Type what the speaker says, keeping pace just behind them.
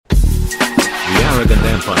arrogant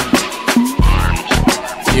empire.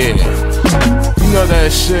 Yeah, you know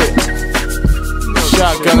that shit.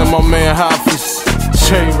 Shotgun in my man Hafiz,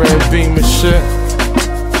 cherry red beam and shit.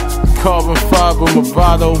 Carbon fiber,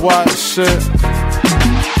 Movado white shit.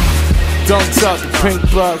 Dunks out the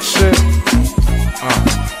pink block shit.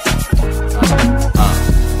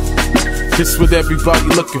 This what everybody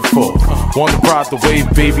looking for. Wanna ride the wave,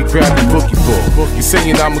 baby, grab the boogie board. You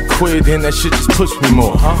saying I'm a quid and that shit just push me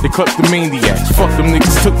more. They cut the maniacs, fuck them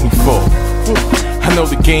niggas took me for. I know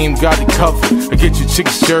the game got it covered. I get your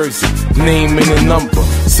chick's jersey, name and a number.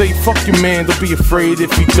 Say fuck your man, don't be afraid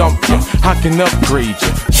if he dump you. I can upgrade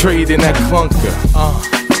you, trade in that clunker.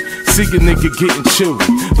 See a nigga getting chewy,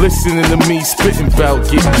 listening to me spitting bout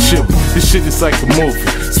getting chewy. This shit is like a movie,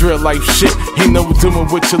 it's real life shit. Ain't no doing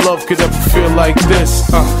what your love could ever feel like this.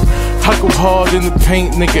 I go hard in the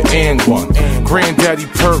paint, nigga, and one. Granddaddy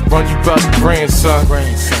Perk, run you about the grandson.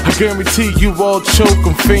 I guarantee you all choke,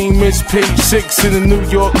 I'm famous. Page 6 in the New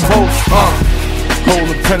York Post. Hold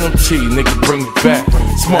a penalty, nigga, bring it back.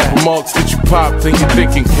 Small remarks that you pop, then you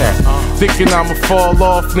thinking cat. Thinking I'ma fall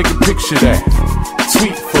off, nigga, picture that.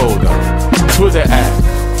 Tweet photo, Twitter app.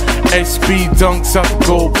 SB dunks out the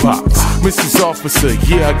gold box. Mrs. Officer,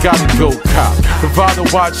 yeah, I gotta go cop. Provider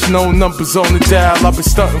watch, no numbers on the dial. I've been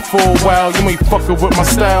stunting for a while, you ain't fucking with my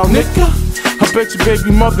style, nigga. I bet your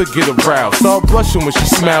baby mother get aroused. Start blushing when she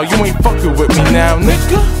smile, you ain't fucking with me now,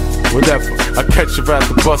 nigga. Whatever, I catch her at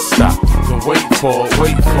the bus stop. Then wait for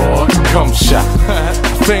it, come shot. I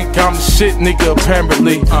think I'm the shit, nigga,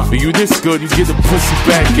 apparently. But you this good, you get a pussy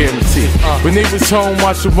back guarantee. When they was home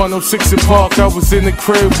watching 106 in Park, I was in the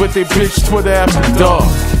crib with they bitch Twitter after dark.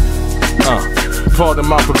 Part of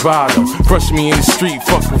my bravado, brush me in the street,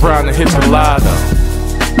 fuck around and hit the lotto.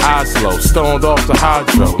 Eyes low, stoned off the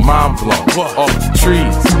hydro, mind blown, off the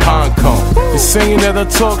trees, pine cone. You're saying that I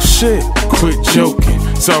talk shit, quit joking.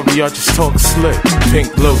 Sorry, I just talk slick,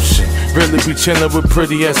 pink lotion. Really be chillin' with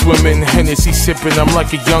pretty ass women, Hennessy sippin', I'm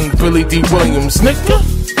like a young Billy D. Williams, nigga.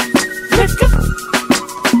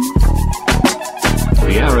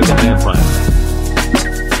 The arrogant empire.